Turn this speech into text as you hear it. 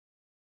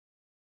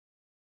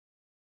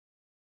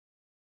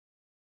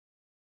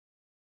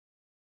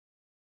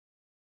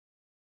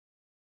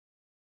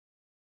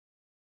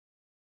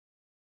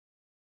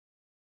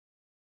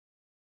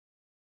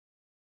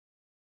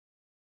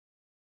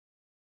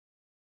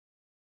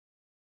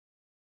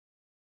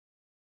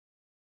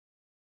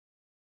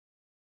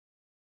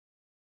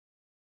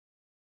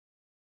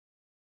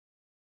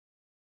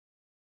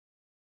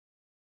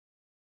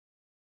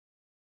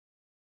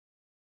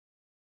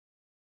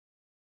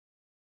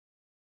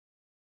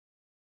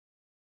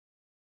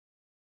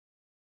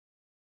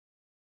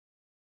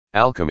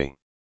Alchemy.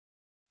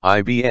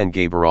 Ibn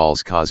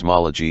Gabirol's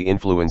cosmology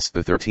influenced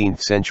the 13th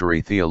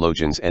century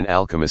theologians and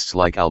alchemists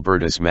like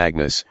Albertus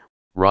Magnus,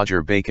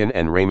 Roger Bacon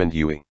and Raymond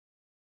Uy.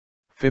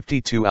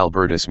 52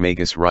 Albertus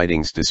Magnus'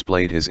 writings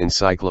displayed his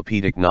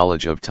encyclopedic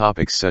knowledge of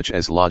topics such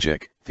as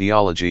logic,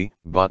 theology,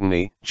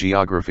 botany,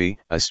 geography,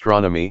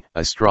 astronomy,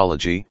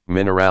 astrology,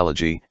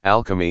 mineralogy,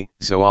 alchemy,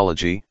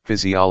 zoology,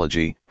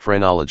 physiology,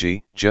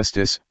 phrenology,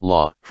 justice,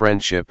 law,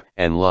 friendship,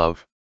 and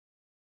love.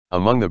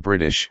 Among the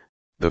British,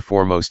 the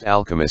foremost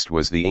alchemist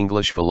was the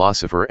English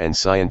philosopher and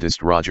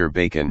scientist Roger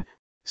Bacon,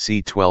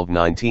 c.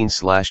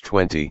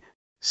 1219/20,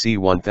 c.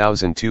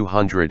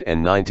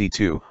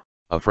 1292,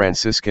 a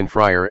Franciscan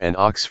friar and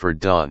Oxford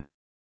Don.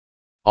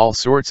 All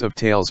sorts of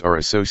tales are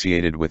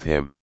associated with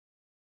him.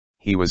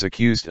 He was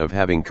accused of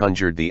having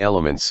conjured the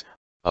elements,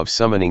 of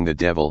summoning the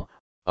devil,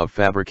 of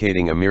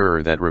fabricating a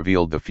mirror that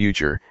revealed the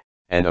future,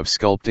 and of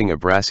sculpting a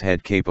brass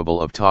head capable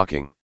of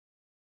talking.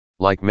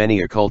 Like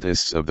many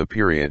occultists of the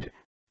period,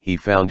 he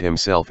found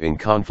himself in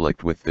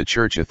conflict with the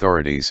church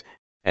authorities,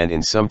 and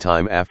in some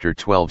time after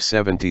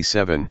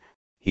 1277,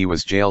 he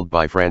was jailed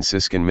by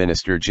Franciscan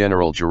minister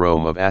General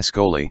Jerome of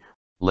Ascoli,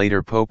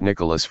 later Pope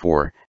Nicholas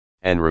IV,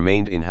 and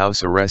remained in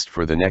house arrest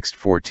for the next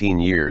 14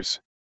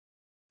 years.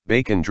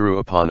 Bacon drew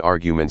upon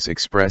arguments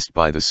expressed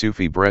by the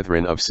Sufi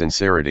Brethren of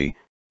Sincerity,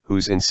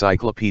 whose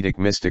encyclopedic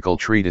mystical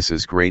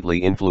treatises greatly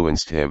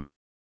influenced him.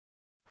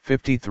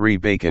 53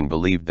 Bacon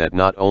believed that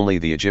not only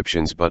the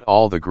Egyptians but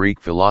all the Greek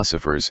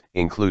philosophers,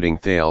 including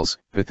Thales,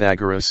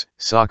 Pythagoras,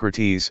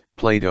 Socrates,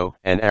 Plato,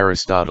 and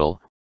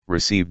Aristotle,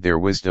 received their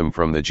wisdom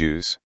from the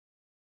Jews.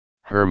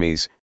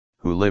 Hermes,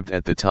 who lived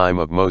at the time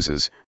of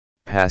Moses,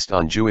 passed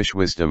on Jewish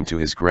wisdom to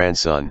his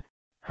grandson,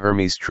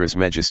 Hermes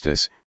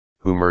Trismegistus,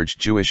 who merged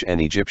Jewish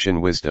and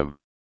Egyptian wisdom.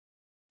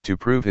 To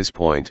prove his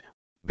point,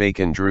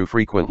 Bacon drew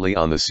frequently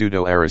on the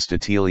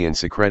pseudo-Aristotelian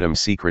Secretum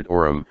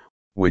Secretorum,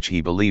 which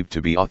he believed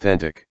to be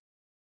authentic.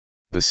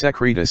 The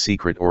Secreta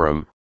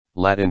Secretorum,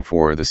 Latin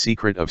for the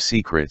Secret of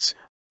Secrets,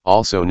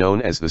 also known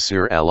as the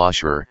Sir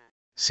al-Ashur,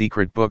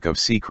 Secret Book of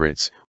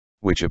Secrets,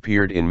 which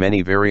appeared in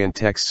many variant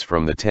texts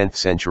from the 10th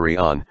century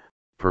on,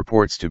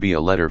 purports to be a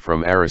letter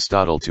from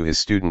Aristotle to his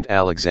student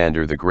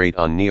Alexander the Great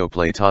on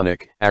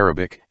Neoplatonic,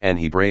 Arabic, and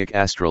Hebraic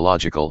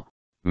astrological,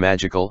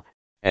 magical,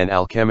 and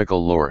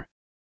alchemical lore.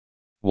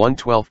 One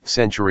 12th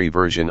century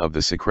version of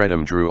the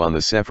Secretum drew on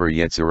the Sefer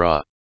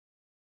Yetzirah.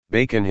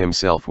 Bacon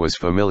himself was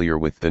familiar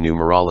with the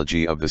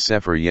numerology of the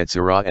Sefer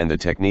Yetzirah and the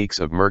techniques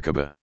of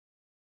Merkabah.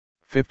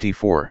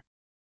 54.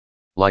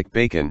 Like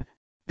Bacon,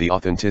 the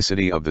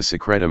authenticity of the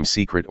Secretum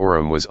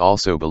Secretorum was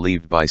also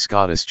believed by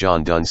Scotus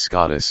John Duns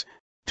Scotus,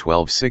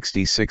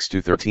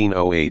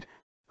 1266–1308,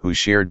 who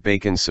shared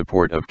Bacon's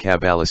support of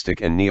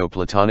Kabbalistic and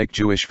Neoplatonic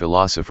Jewish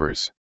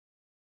philosophers.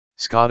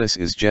 Scotus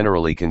is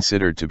generally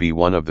considered to be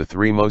one of the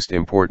three most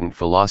important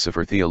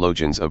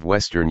philosopher-theologians of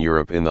Western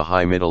Europe in the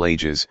High Middle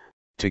Ages,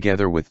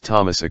 together with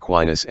Thomas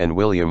Aquinas and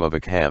William of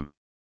Ockham.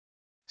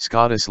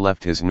 Scotus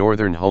left his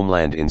northern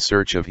homeland in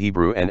search of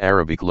Hebrew and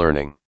Arabic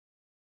learning.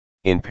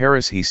 In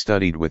Paris he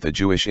studied with a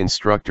Jewish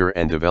instructor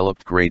and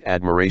developed great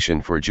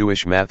admiration for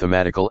Jewish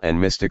mathematical and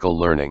mystical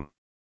learning.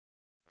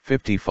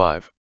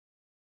 55.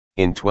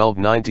 In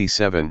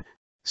 1297,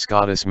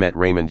 Scotus met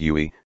Raymond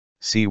Uy,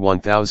 c.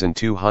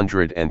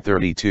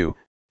 1232,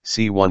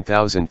 c.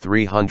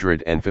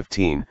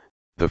 1315,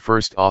 the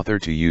first author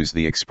to use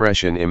the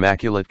expression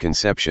Immaculate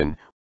Conception,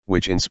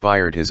 which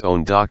inspired his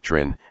own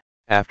doctrine,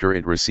 after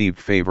it received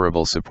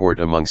favorable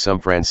support among some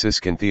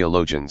Franciscan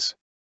theologians.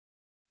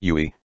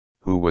 Uy,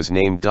 who was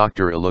named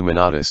Doctor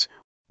Illuminatus,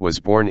 was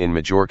born in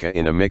Majorca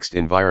in a mixed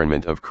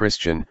environment of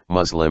Christian,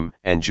 Muslim,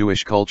 and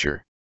Jewish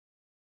culture.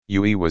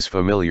 Uy was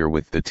familiar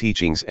with the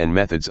teachings and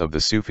methods of the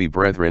Sufi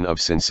Brethren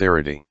of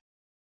Sincerity.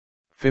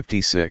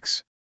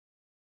 56.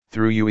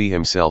 Through Uy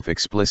himself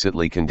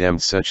explicitly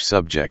condemned such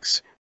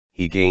subjects,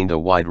 he gained a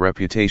wide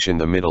reputation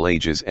the Middle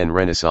Ages and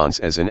Renaissance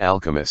as an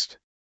alchemist.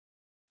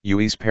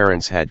 Uy's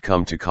parents had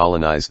come to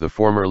colonize the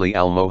formerly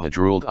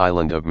Almohad-ruled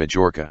island of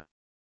Majorca.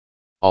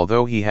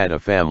 Although he had a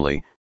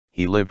family,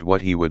 he lived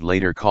what he would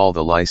later call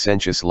the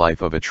licentious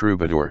life of a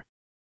troubadour.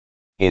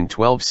 In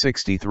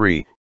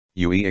 1263,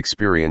 Uy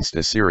experienced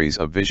a series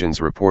of visions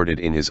reported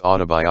in his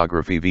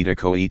autobiography Vita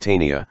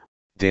Coetanea,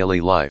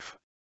 Daily Life.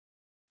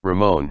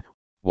 Ramon,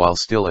 while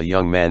still a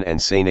young man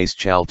and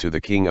seneschal to the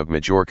king of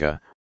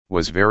Majorca,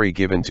 was very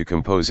given to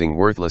composing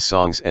worthless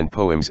songs and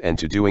poems and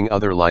to doing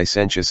other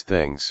licentious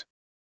things.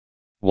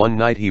 One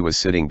night he was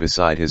sitting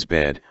beside his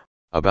bed,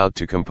 about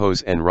to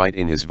compose and write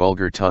in his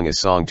vulgar tongue a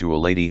song to a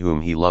lady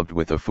whom he loved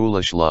with a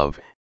foolish love,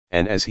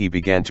 and as he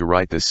began to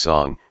write this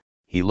song,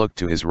 he looked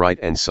to his right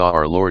and saw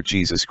our Lord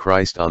Jesus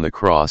Christ on the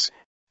cross,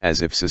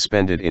 as if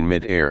suspended in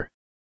mid-air.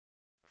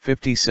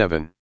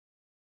 57.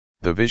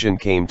 The vision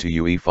came to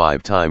Uy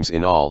 5 times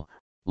in all,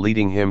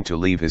 leading him to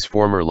leave his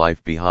former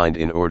life behind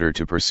in order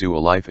to pursue a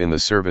life in the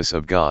service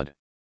of God.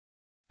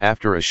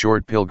 After a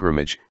short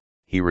pilgrimage,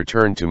 he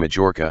returned to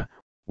Majorca,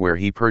 where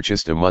he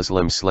purchased a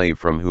Muslim slave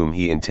from whom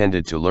he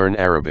intended to learn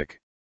Arabic.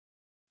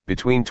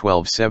 Between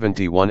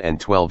 1271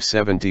 and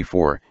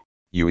 1274,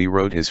 Ui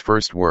wrote his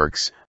first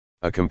works,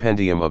 a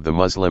compendium of the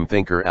Muslim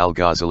thinker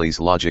Al-Ghazali's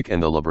Logic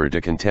and the Liber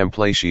de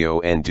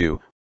Contemplatio and Du,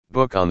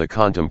 book on the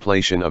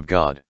contemplation of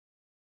God.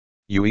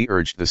 Ui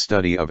urged the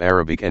study of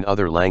Arabic and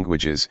other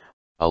languages,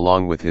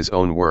 along with his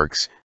own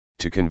works,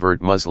 to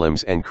convert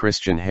Muslims and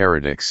Christian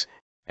heretics,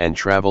 and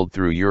traveled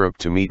through Europe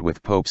to meet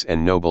with popes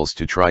and nobles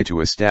to try to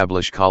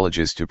establish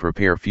colleges to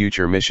prepare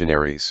future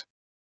missionaries.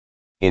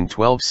 In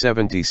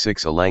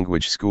 1276 a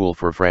language school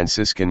for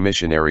Franciscan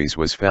missionaries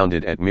was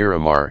founded at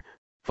Miramar,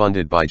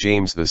 funded by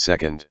James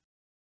II.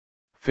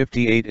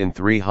 58 in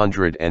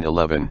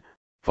 311,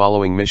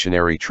 following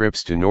missionary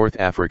trips to North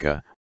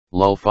Africa,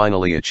 Lull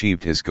finally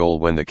achieved his goal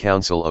when the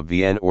Council of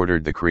Vienne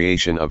ordered the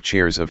creation of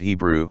chairs of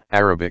Hebrew,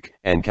 Arabic,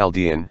 and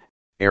Chaldean,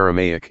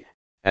 Aramaic,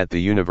 at the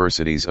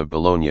universities of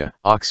Bologna,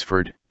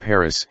 Oxford,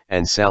 Paris,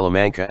 and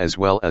Salamanca as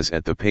well as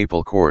at the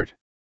papal court.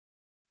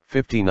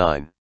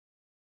 59.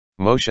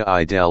 Moshe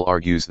Idel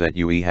argues that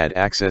Ui had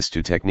access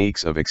to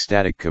techniques of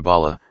ecstatic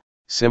Kabbalah,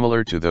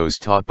 similar to those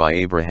taught by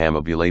Abraham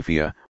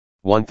Abulafia,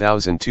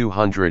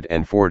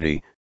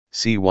 1240,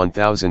 c.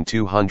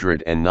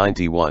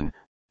 1291,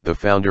 the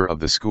founder of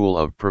the school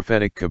of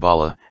prophetic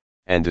Kabbalah,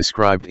 and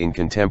described in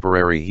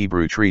contemporary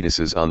Hebrew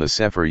treatises on the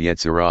Sefer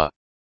Yetzirah.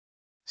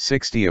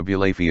 60.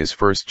 Abulafia's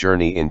first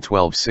journey in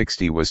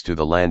 1260 was to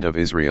the land of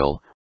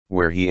Israel,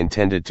 where he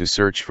intended to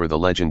search for the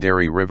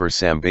legendary river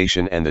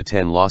Sambation and the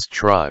 10 lost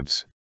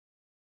tribes.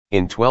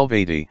 In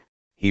 1280,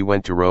 he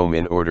went to Rome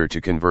in order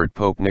to convert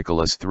Pope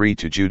Nicholas III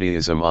to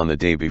Judaism on the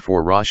day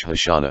before Rosh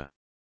Hashanah.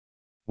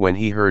 When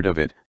he heard of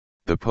it,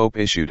 the Pope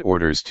issued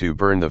orders to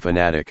burn the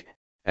fanatic,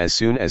 as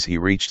soon as he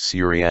reached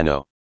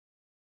Suriano.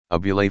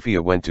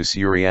 Abulafia went to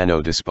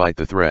Suriano despite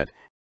the threat,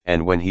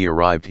 and when he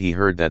arrived he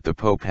heard that the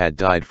Pope had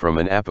died from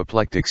an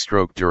apoplectic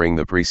stroke during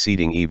the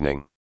preceding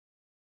evening.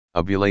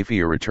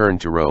 Abulafia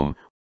returned to Rome,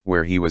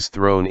 where he was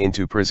thrown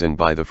into prison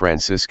by the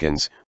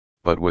Franciscans,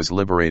 but was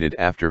liberated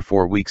after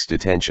 4 weeks'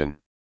 detention.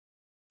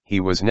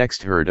 He was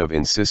next heard of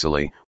in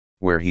Sicily,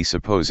 where he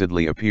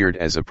supposedly appeared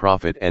as a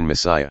prophet and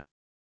Messiah.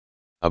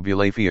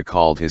 Abulafia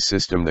called his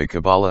system the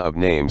Kabbalah of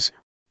Names,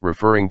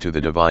 referring to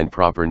the divine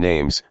proper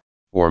names,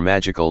 or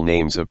magical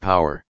names of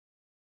power.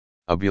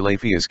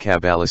 Abulafia's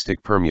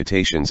Kabbalistic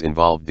permutations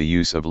involved the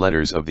use of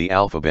letters of the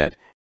alphabet,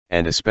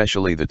 and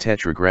especially the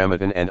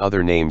Tetragrammaton and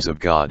other names of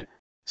God,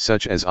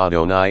 such as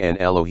Adonai and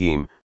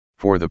Elohim,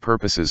 for the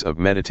purposes of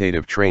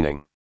meditative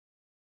training.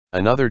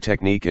 Another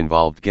technique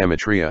involved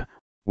gematria,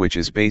 which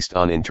is based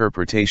on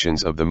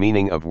interpretations of the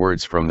meaning of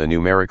words from the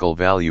numerical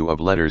value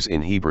of letters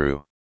in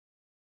Hebrew.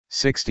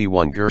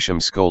 61. Gershom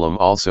Scholem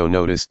also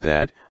noticed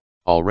that,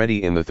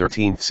 already in the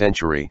 13th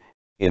century,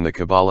 in the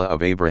Kabbalah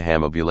of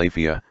Abraham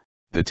Abulafia,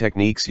 the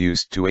techniques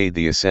used to aid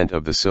the ascent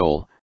of the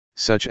soul,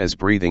 such as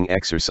breathing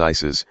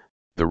exercises,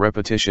 the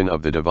repetition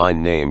of the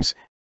divine names,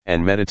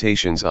 and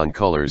meditations on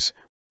colors,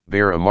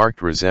 bear a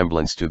marked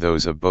resemblance to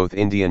those of both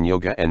Indian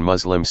yoga and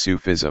Muslim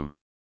Sufism.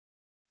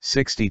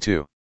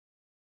 62.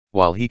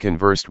 While he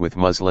conversed with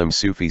Muslim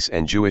Sufis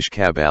and Jewish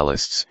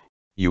Kabbalists,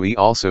 Ui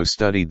also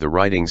studied the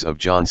writings of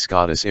John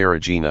Scotus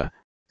Erigena,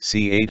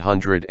 c.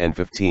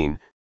 815,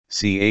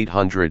 c.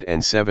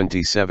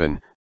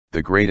 877,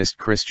 the greatest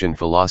Christian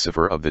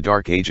philosopher of the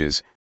Dark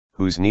Ages,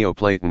 whose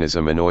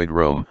Neoplatonism annoyed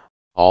Rome,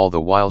 all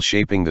the while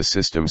shaping the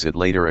systems it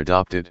later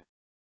adopted.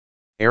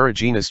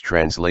 Erigena's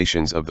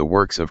translations of the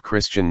works of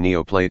Christian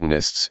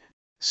Neoplatonists,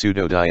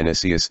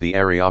 Pseudo-Dionysius the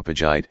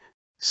Areopagite,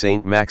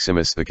 Saint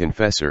Maximus the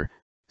Confessor,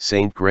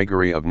 Saint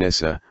Gregory of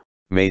Nyssa,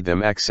 made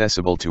them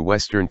accessible to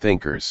Western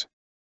thinkers.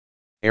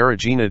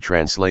 Erigena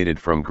translated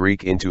from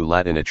Greek into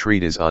Latin a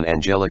treatise on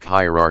angelic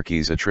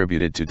hierarchies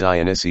attributed to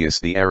Dionysius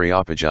the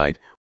Areopagite,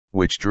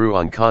 which drew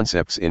on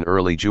concepts in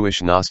early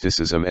Jewish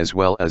Gnosticism as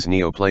well as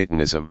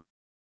Neoplatonism.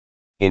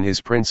 In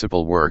his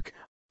principal work,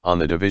 On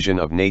the Division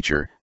of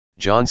Nature,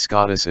 John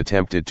Scotus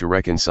attempted to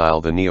reconcile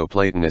the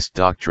Neoplatonist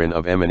doctrine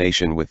of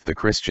emanation with the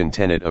Christian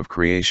tenet of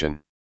creation.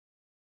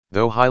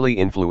 Though highly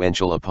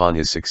influential upon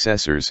his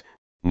successors,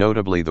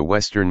 notably the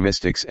Western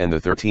mystics and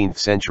the 13th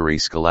century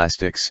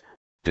scholastics,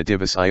 De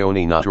Divus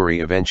Ioni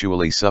Naturae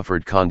eventually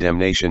suffered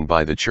condemnation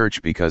by the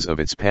Church because of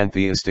its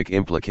pantheistic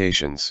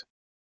implications.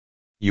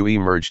 Ui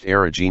merged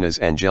Erigena's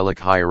angelic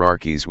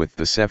hierarchies with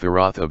the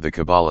Sephiroth of the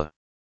Kabbalah.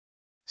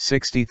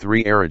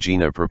 63.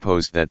 Erigena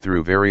proposed that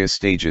through various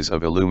stages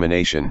of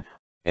illumination,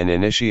 an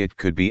initiate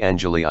could be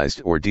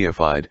angelized or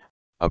deified,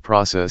 a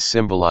process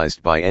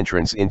symbolized by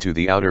entrance into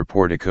the outer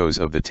porticos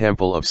of the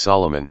Temple of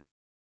Solomon.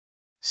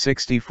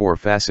 64.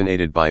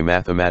 Fascinated by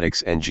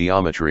mathematics and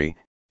geometry,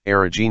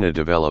 Erigena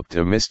developed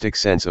a mystic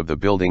sense of the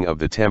building of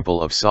the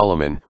Temple of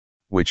Solomon,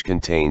 which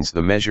contains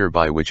the measure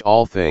by which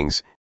all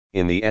things,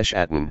 in the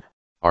Eschaton,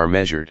 are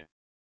measured.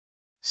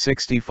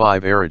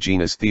 65.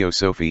 Erigena's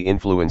theosophy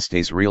influenced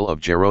Azriel of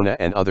Gerona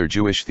and other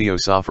Jewish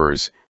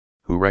theosophers,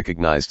 who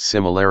recognized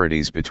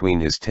similarities between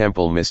his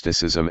temple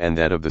mysticism and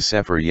that of the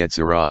Sefer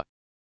Yetzirah.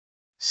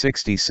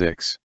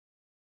 66.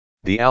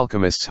 The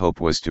alchemist's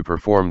hope was to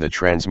perform the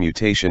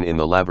transmutation in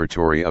the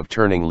laboratory of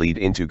turning lead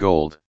into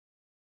gold.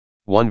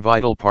 One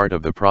vital part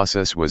of the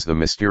process was the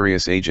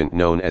mysterious agent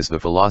known as the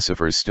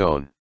Philosopher's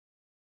Stone.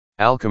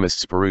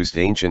 Alchemists perused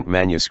ancient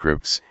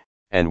manuscripts,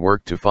 and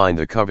worked to find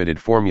the coveted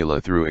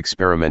formula through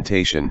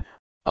experimentation,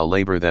 a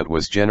labor that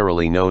was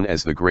generally known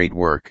as the Great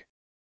Work.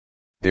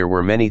 There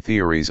were many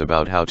theories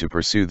about how to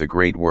pursue the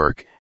Great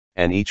Work,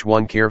 and each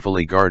one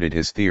carefully guarded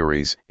his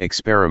theories,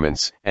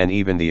 experiments, and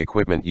even the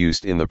equipment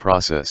used in the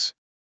process.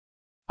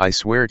 I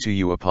swear to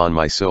you upon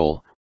my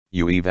soul,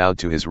 Yue vowed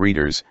to his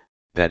readers,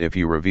 that if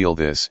you reveal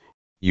this,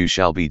 you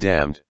shall be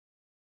damned.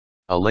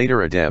 A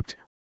later adept,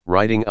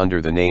 writing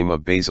under the name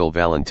of Basil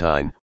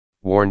Valentine,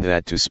 warned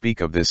that to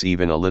speak of this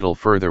even a little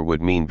further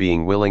would mean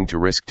being willing to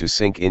risk to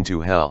sink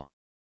into hell.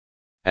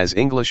 As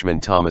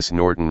Englishman Thomas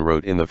Norton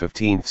wrote in the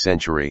 15th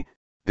century,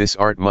 this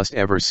art must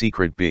ever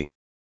secret be.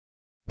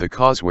 The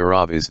cause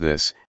whereof is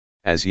this,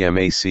 as ye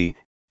may see,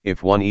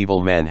 if one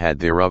evil man had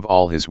thereof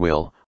all his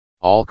will,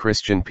 all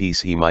Christian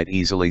peace he might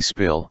easily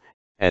spill,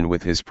 and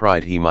with his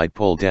pride he might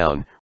pull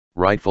down,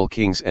 rightful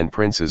kings and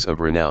princes of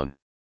renown.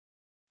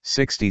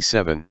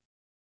 67.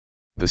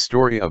 The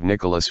story of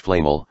Nicholas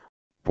Flamel,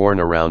 born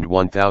around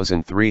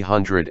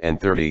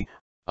 1330,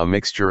 a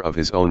mixture of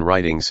his own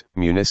writings,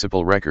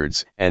 municipal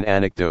records, and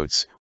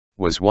anecdotes,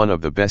 was one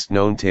of the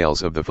best-known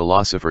tales of the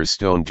Philosopher's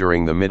Stone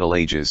during the Middle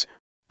Ages,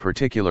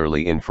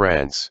 particularly in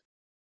France.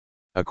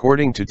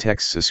 According to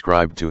texts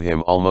ascribed to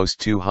him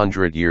almost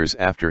 200 years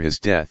after his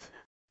death,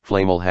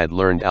 Flamel had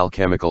learned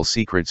alchemical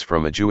secrets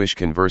from a Jewish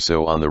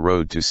converso on the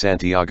road to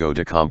Santiago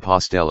de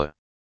Compostela.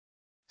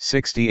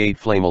 68.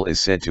 Flamel is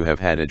said to have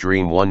had a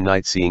dream one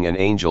night seeing an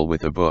angel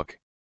with a book.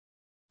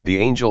 The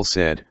angel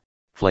said,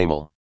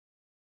 Flamel,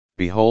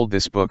 behold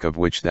this book of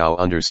which thou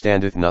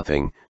understandest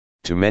nothing,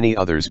 to many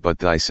others but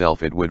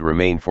thyself it would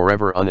remain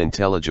forever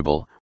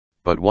unintelligible,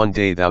 but one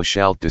day thou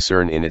shalt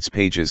discern in its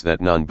pages that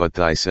none but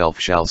thyself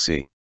shall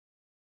see.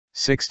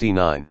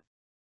 69.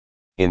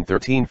 In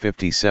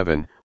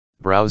 1357,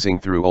 browsing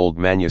through old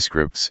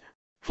manuscripts,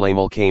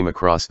 Flamel came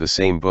across the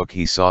same book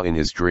he saw in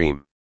his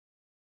dream.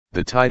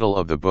 The title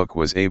of the book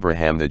was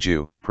Abraham the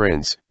Jew,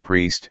 Prince,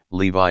 Priest,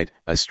 Levite,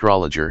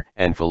 Astrologer,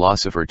 and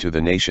Philosopher to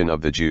the Nation of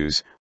the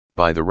Jews,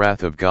 by the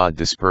wrath of God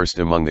dispersed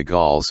among the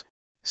Gauls,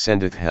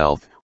 sendeth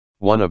health,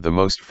 one of the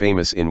most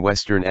famous in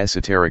Western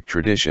esoteric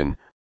tradition,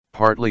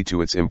 partly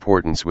to its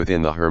importance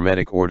within the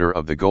Hermetic order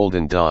of the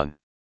Golden Dawn.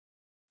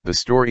 The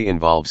story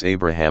involves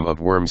Abraham of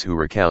Worms, who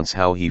recounts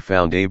how he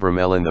found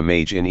Abramelin the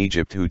mage in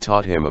Egypt, who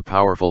taught him a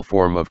powerful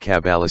form of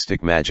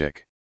Kabbalistic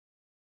magic.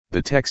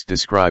 The text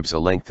describes a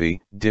lengthy,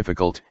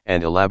 difficult,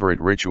 and elaborate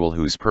ritual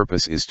whose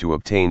purpose is to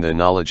obtain the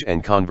knowledge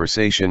and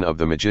conversation of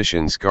the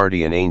magician's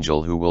guardian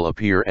angel, who will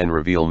appear and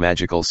reveal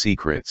magical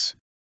secrets.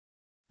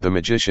 The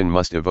magician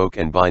must evoke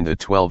and bind the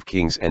 12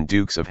 kings and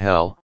dukes of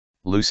hell,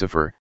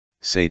 Lucifer,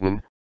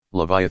 Satan,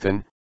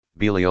 Leviathan,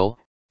 Belial,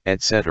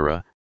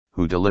 etc.,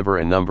 who deliver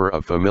a number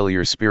of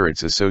familiar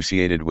spirits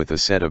associated with a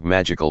set of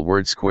magical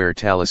word-square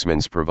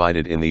talismans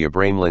provided in the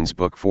Abramelins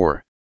Book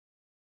 4.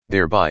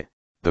 Thereby,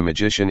 the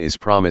magician is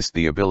promised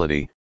the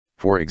ability,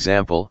 for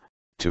example,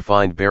 to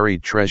find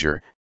buried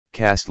treasure,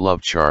 cast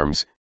love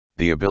charms,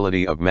 the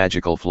ability of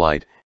magical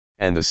flight,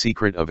 and the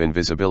secret of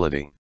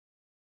invisibility.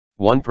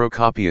 1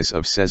 Procopius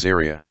of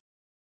Caesarea.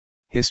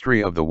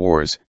 History of the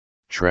Wars,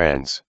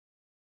 trans.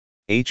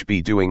 H.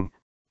 B. Dewing,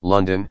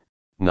 London,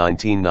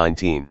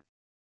 1919.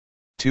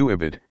 2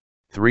 Ibid,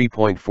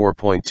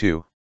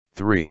 3.4.2,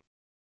 3.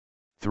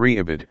 3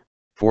 Ibid,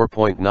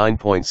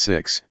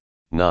 4.9.6,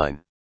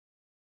 9.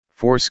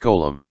 4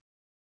 Scolum.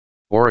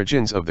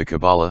 Origins of the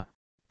Kabbalah,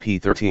 p.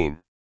 13.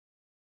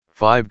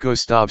 5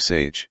 Gustave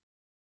Sage.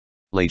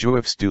 Les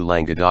Juifs du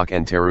Languedoc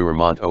and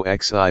Terroirmont au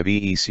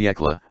XIVe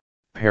siècle,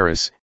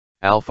 Paris,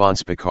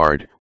 Alphonse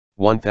Picard,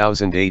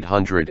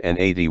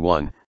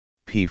 1881,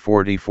 p.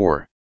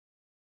 44.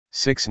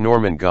 6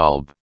 Norman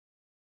Galb.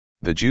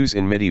 The Jews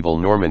in Medieval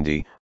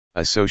Normandy,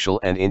 A Social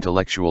and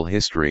Intellectual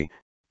History,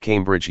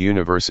 Cambridge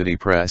University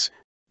Press,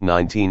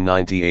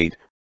 1998,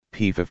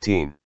 p.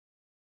 15.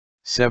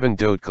 7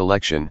 Dode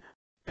Collection,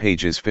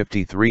 pages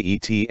 53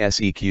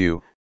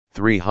 ETSEQ,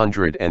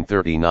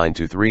 339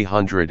 to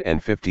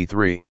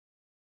 353.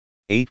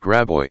 8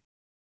 Graboy.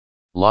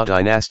 La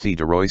Dynastie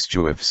de Rois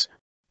Juifs,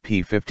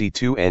 p.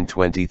 52 and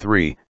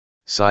 23,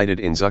 cited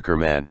in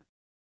Zuckerman.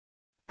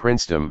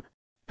 Princeton,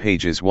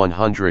 pages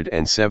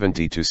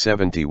 170 to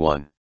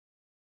 71.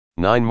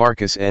 9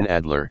 Marcus N.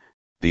 Adler,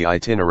 The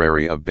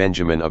Itinerary of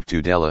Benjamin of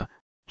Tudela,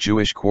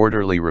 Jewish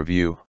Quarterly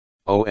Review,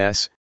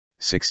 OS,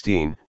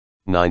 16,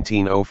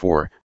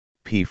 1904,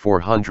 p.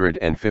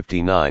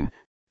 459,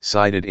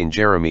 cited in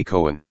Jeremy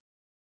Cohen.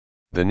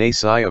 The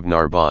Nasai of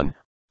Narbonne,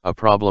 A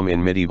Problem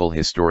in Medieval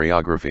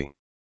Historiography.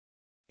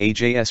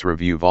 AJS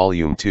Review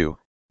Volume 2,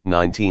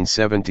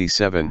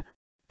 1977,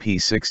 p.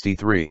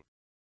 63.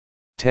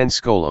 10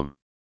 Scolum.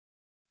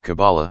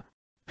 Kabbalah,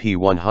 p.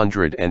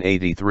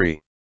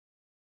 183.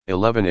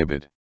 11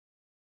 Ibid.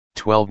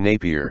 12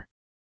 Napier.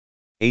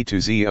 A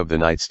to Z of the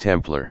Knights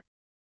Templar.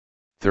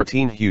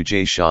 13 Hugh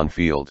J.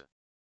 Schonfield.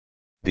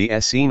 The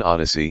Essene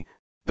Odyssey,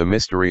 The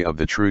Mystery of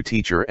the True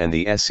Teacher and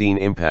the Essene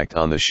Impact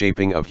on the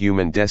Shaping of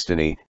Human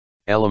Destiny,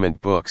 Element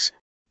Books,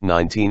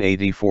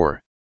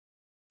 1984.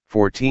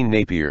 14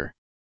 Napier.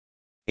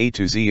 A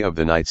to Z of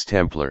the Knights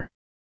Templar.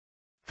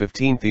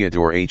 15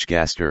 Theodore H.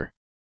 Gaster.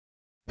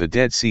 The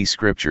Dead Sea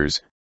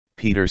Scriptures,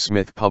 Peter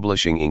Smith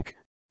Publishing Inc.,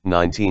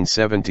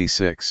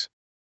 1976.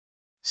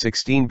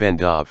 16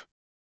 Bendov.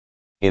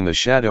 In the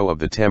Shadow of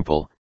the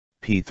Temple,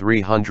 p.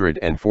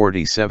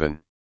 347.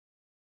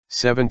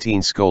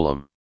 17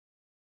 Skolem.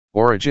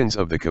 Origins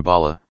of the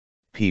Kabbalah,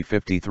 p.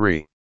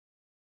 53.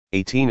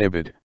 18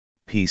 Ibid,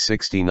 p.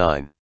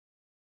 69.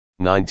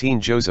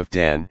 19 Joseph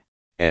Dan,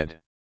 ed.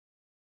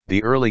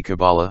 The Early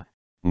Kabbalah,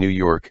 New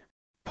York,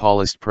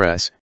 Paulist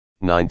Press,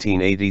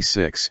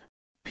 1986,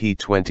 p.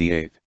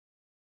 28.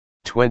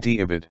 20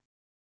 Ibid.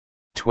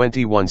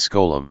 21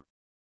 Skolem.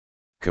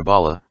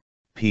 Kabbalah,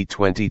 p.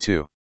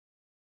 22.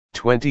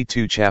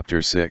 22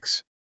 Chapter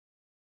 6.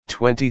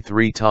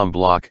 23 Tom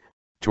Bloch,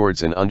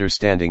 Towards an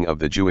Understanding of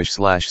the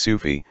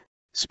Jewish/Sufi,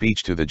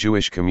 Speech to the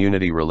Jewish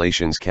Community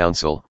Relations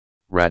Council,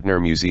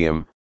 Ratner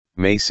Museum,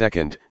 May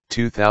 2,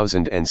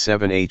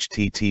 2007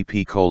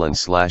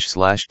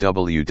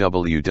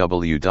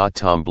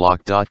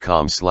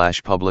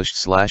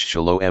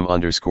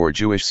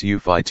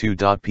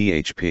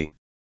 http://www.tombloch.com/published/shalom_Jewish-Sufi2.php.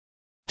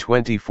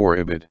 24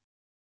 Ibid.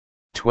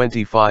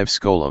 25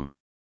 Skolem.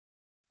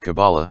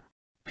 Kabbalah,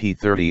 p.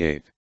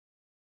 38.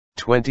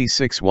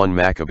 26 1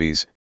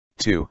 Maccabees,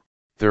 2,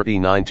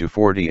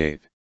 39-48.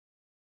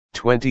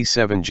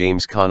 27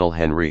 James Connell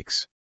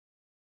Henriques.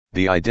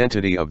 The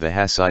Identity of the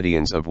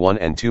Hasidians of 1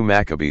 and 2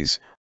 Maccabees,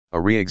 a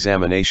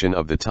re-examination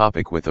of the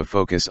topic with a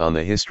focus on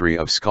the history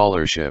of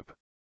scholarship.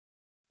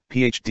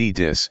 Ph.D.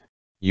 Dis,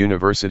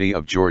 University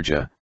of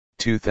Georgia,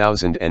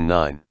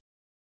 2009.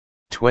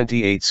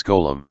 28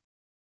 Skolem.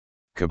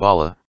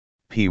 Kabbalah,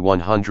 p.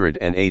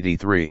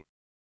 183.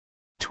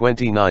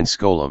 29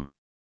 Skolem.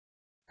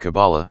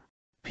 Kabbalah,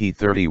 p.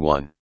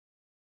 31.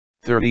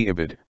 30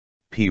 Ibid,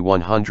 p.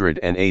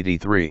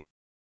 183.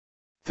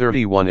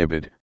 31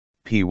 Ibid,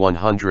 p.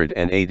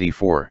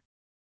 184.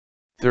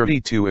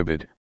 32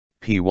 Ibid,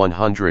 p.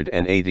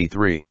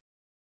 183.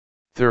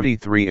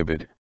 33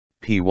 Ibid,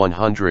 p.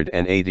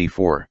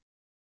 184.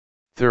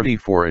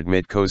 34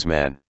 Admit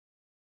Kozman.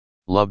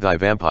 Love Thy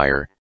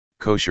Vampire,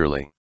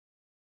 Kosherly.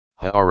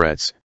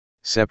 Haaretz,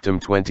 September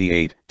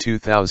 28,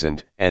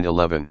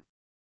 2011.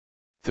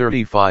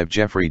 35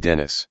 Jeffrey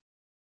Dennis.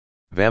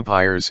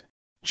 Vampires,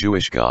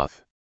 Jewish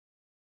Goth.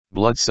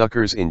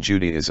 Bloodsuckers in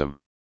Judaism.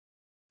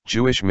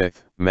 Jewish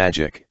Myth,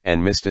 Magic,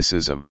 and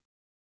Mysticism.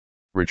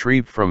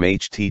 Retrieved from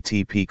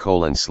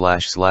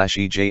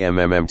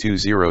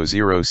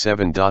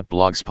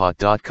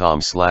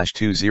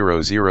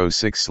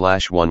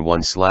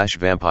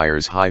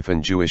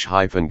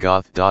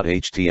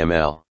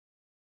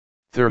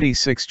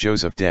 36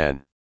 Joseph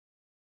Dan.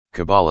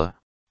 Kabbalah,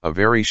 A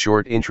Very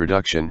Short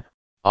Introduction,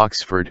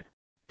 Oxford,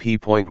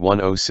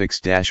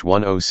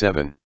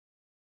 p.106-107.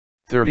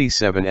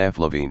 37 F.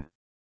 Levine.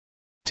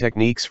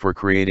 Techniques for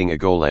Creating a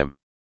Golem.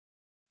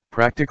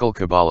 Practical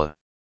Kabbalah.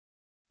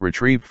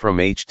 Retrieved from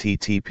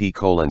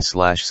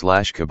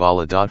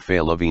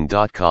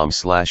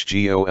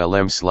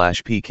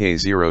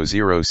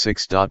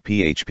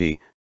http://kabbalah.failevine.com/golm/pk006.php.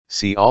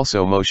 See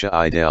also Moshe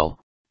Idel,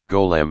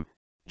 Golem,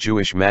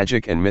 Jewish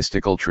Magic and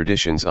Mystical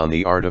Traditions on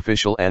the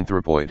Artificial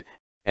Anthropoid,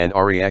 and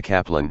Aryeh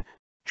Kaplan,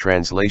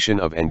 Translation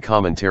of and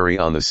Commentary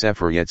on the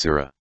Sefer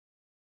Yetzirah.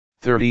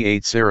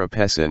 38 Sarah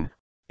Pessin,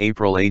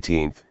 April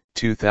 18,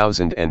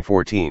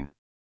 2014.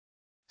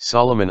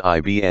 Solomon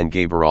Ibn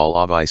Gabriel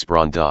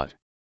Avisbrand.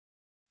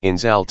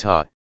 Inzal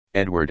Ta,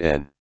 Edward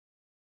N.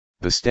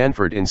 The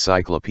Stanford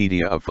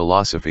Encyclopedia of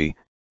Philosophy,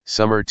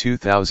 Summer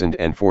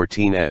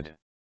 2014 ed.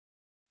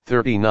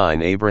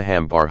 39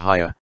 Abraham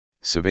Barhaya,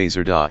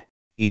 Savazerda,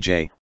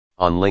 E.J.,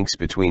 on links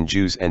between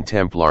Jews and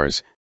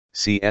Templars,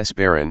 C.S.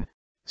 Barron,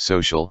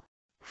 Social,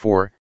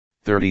 4,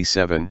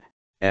 37,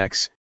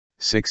 x,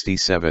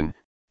 67,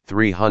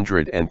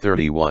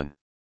 331.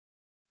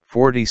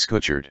 40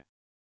 Schuchard.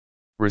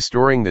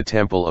 Restoring the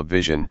Temple of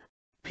Vision,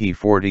 p.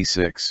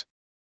 46.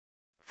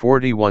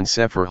 41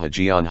 Sefer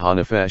Hagion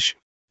Hanefesh,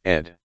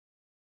 ed.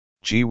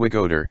 G.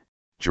 Wigoder,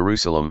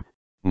 Jerusalem,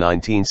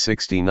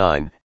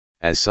 1969,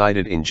 as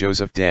cited in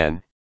Joseph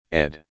Dan,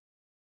 ed.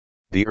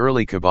 The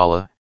Early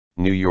Kabbalah,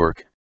 New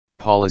York,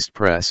 Paulist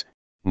Press,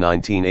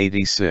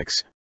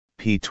 1986,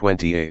 p.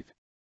 28.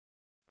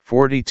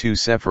 42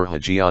 Sefer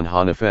Hagion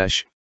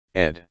Hanefesh,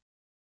 ed.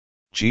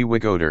 G.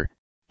 Wigoder,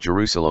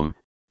 Jerusalem,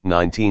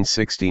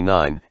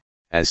 1969,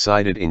 as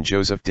cited in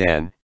Joseph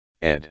Dan,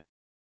 ed.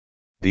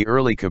 The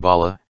Early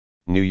Kabbalah,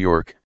 New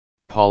York,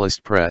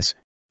 Paulist Press,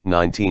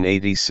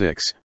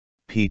 1986,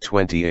 p.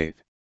 28.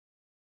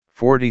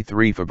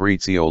 43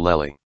 Fabrizio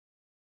Lelli.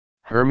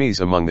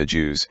 Hermes among the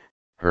Jews,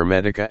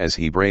 Hermetica as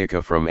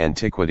Hebraica from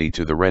Antiquity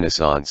to the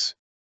Renaissance.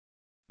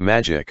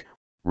 Magic,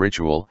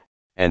 Ritual,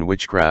 and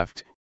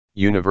Witchcraft,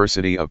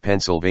 University of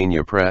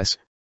Pennsylvania Press,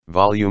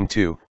 Volume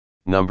 2,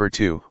 Number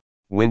 2,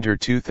 Winter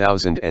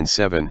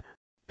 2007,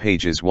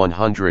 pages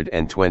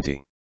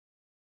 120.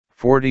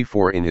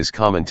 44 in his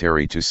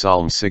commentary to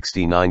Psalm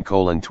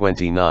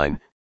 69:29,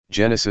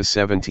 Genesis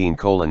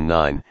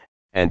 17:9,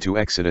 and to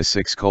Exodus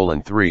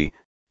 6:3,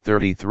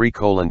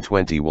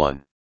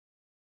 33:21.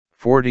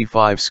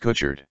 45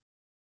 Schuchard.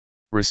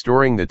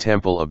 Restoring the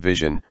Temple of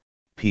Vision,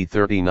 p.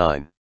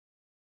 39.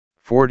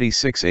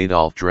 46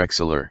 Adolf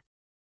Drexler.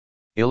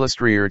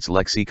 Illustriertes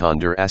Lexikon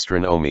der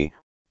Astronomie,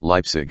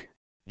 Leipzig,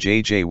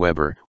 J. J.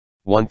 Weber,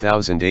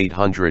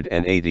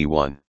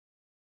 1881.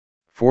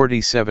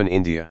 47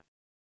 India.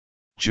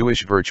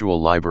 Jewish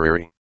Virtual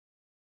Library.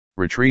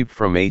 Retrieved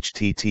from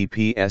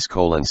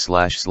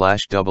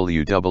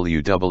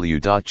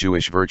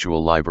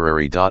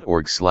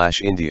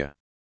https://www.jewishvirtuallibrary.org/India.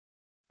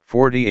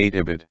 48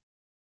 Ibid.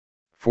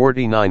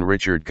 49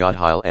 Richard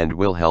Godheil and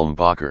Wilhelm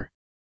Bacher.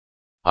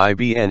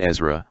 Ibn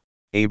Ezra,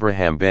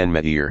 Abraham ben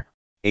Meir,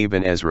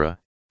 Aben Ezra.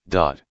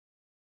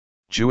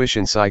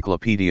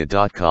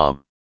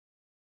 JewishEncyclopedia.com.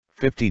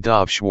 50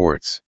 Dov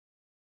Schwartz.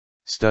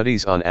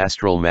 Studies on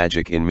Astral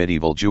Magic in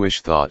Medieval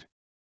Jewish Thought.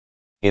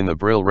 In the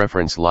Brill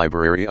Reference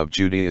Library of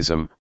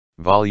Judaism,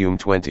 Volume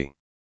 20.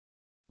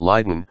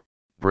 Leiden,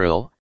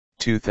 Brill,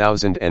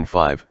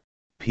 2005,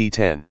 p.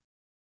 10.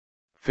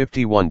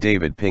 51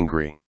 David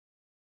Pingree.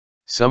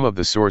 Some of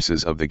the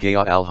Sources of the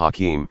Ge'a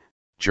al-Hakim,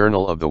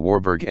 Journal of the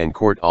Warburg and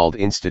Courtauld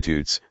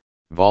Institutes,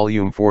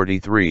 Volume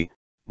 43,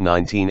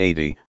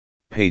 1980,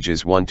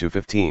 pages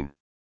 1-15.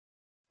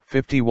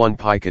 51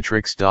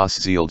 Psychiatrix das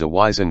Ziel de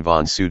Weisen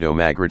von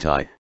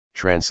Pseudo-Magritai,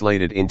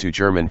 translated into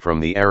German from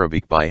the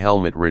Arabic by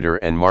Helmut Ritter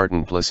and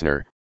Martin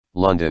Plissner,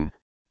 London,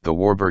 The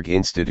Warburg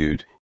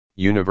Institute,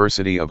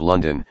 University of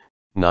London,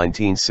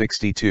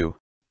 1962,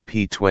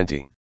 p.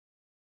 20.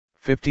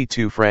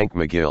 52 Frank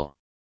McGill.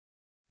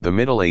 The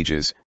Middle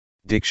Ages,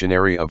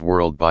 Dictionary of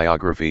World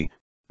Biography,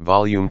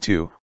 Volume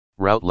 2,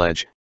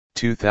 Routledge,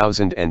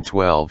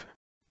 2012,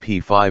 p.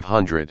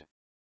 500.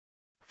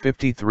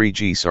 53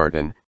 G.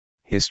 Sarton,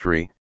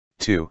 History,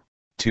 2,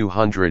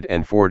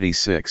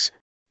 246,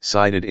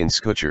 cited in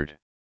Schuchard.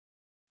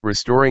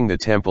 Restoring the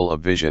Temple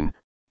of Vision,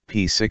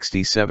 p.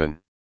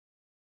 67.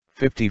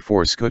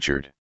 54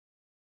 Schuchard.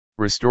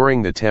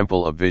 Restoring the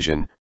Temple of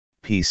Vision,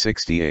 p.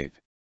 68.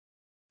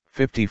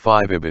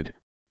 55 Ibid,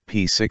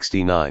 p.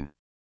 69.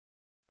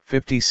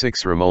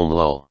 56 Ramon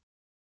Lull.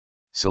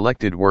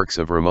 Selected Works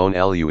of Ramon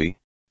Lui,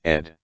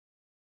 ed.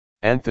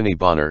 Anthony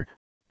Bonner,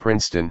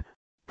 Princeton,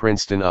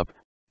 Princeton UP,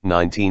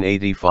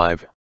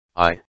 1985,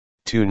 I,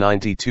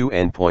 292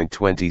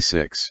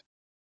 n.26.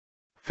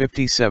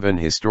 57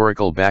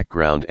 Historical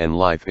Background and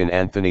Life in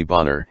Anthony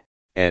Bonner,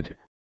 ed.,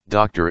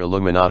 Dr.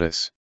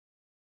 Illuminatus.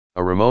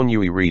 A Ramon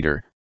Lui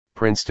Reader,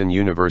 Princeton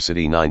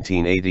University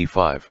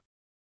 1985.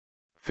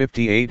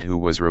 58 Who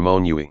was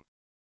Ramon Lui?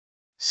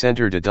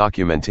 Centre de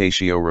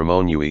Documentatio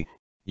Ramon Lui,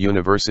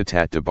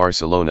 Universitat de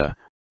Barcelona,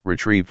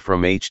 retrieved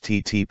from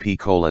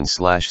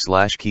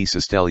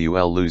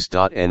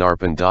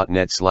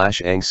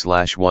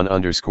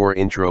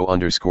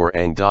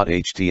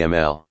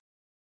http://keysisteluelluz.nrpan.net/ang/1_intro_ang.html.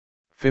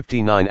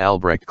 59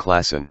 Albrecht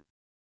Classen.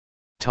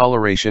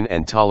 Toleration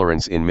and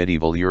Tolerance in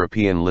Medieval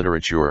European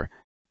Literature,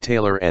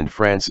 Taylor and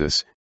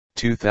Francis,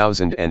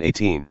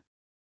 2018.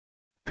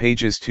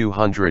 Pages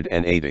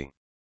 280.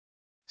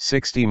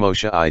 60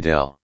 Moshe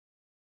Idel.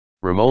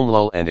 Ramon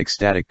Lull and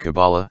Ecstatic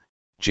Kabbalah,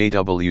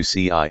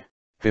 JWCI,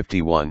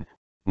 51,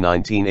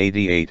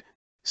 1988,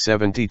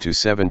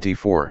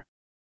 70-74.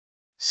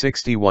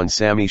 61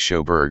 Sami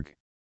Schoberg.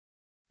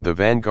 The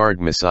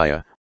Vanguard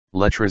Messiah,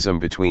 Lettrism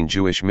Between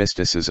Jewish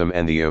Mysticism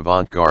and the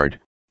Avant-Garde,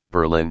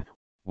 Berlin,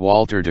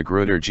 Walter de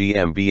Gruyter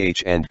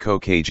GmbH & Co.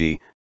 KG,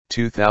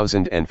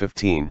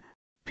 2015,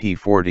 p.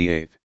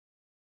 48.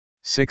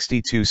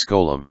 62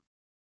 Skolem.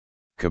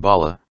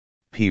 Kabbalah,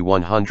 p.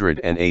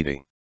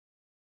 180.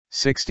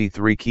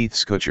 63 Keith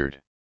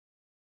Schuchard.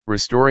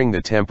 Restoring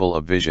the Temple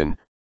of Vision,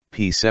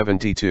 p.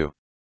 72.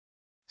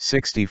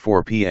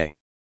 64 P.A.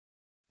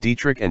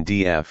 Dietrich and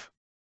D.F.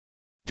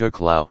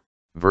 Duclau,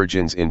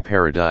 Virgins in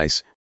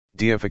Paradise,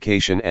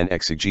 Deification and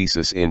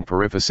Exegesis in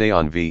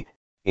Pariphaseion v.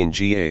 in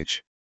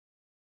G.H.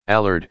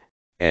 Allard,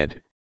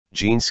 ed.,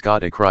 Jean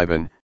Scott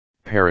Ekriven,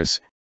 Paris,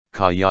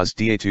 Cahiers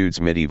d'études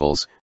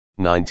médiévales,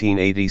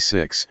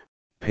 1986,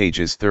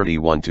 pages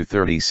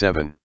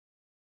 31-37.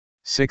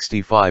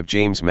 65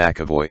 James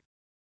McAvoy.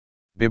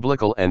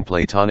 Biblical and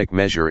Platonic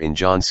Measure in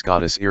John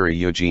Scotus Ira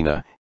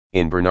Eugenia,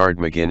 in Bernard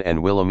McGinn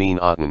and Wilhelmine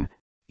Otten,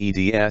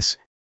 eds,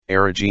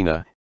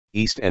 Erigena,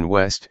 East and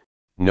West,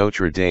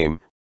 Notre Dame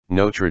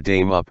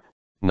UP,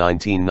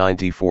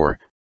 1994,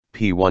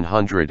 p.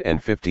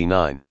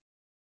 159.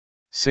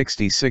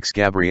 66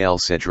 Gabriel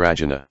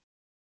Cedragina.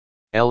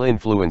 Elle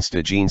influence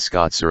de Jean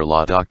Scott sur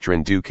la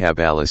doctrine du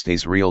Kabbaliste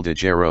Israël de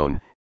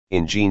Géron,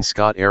 in Jean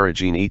Scott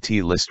Erigene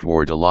et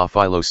l'Histoire de la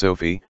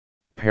Philosophie,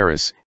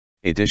 Paris,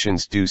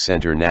 Editions du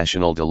Centre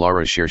National de la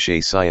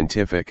Recherche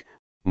Scientifique,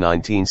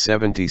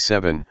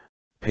 1977,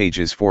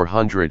 pages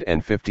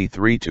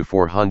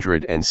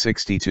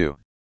 453-462.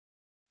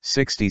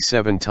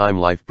 67 Time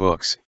Life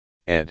Books,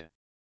 ed.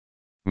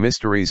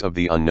 Mysteries of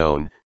the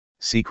Unknown,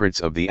 Secrets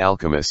of the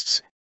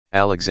Alchemists,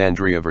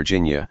 Alexandria,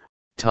 Virginia,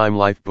 Time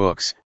Life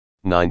Books,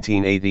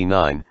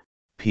 1989,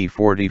 p.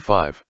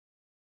 45.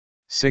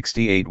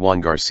 68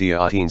 Juan Garcia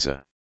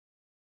Atienza.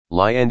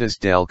 Leyendas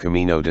del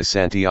Camino de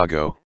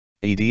Santiago,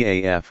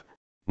 EDAF,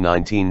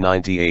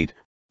 1998,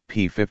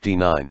 p.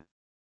 59.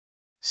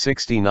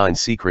 69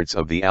 Secrets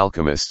of the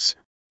Alchemists,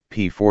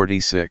 p.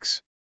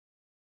 46.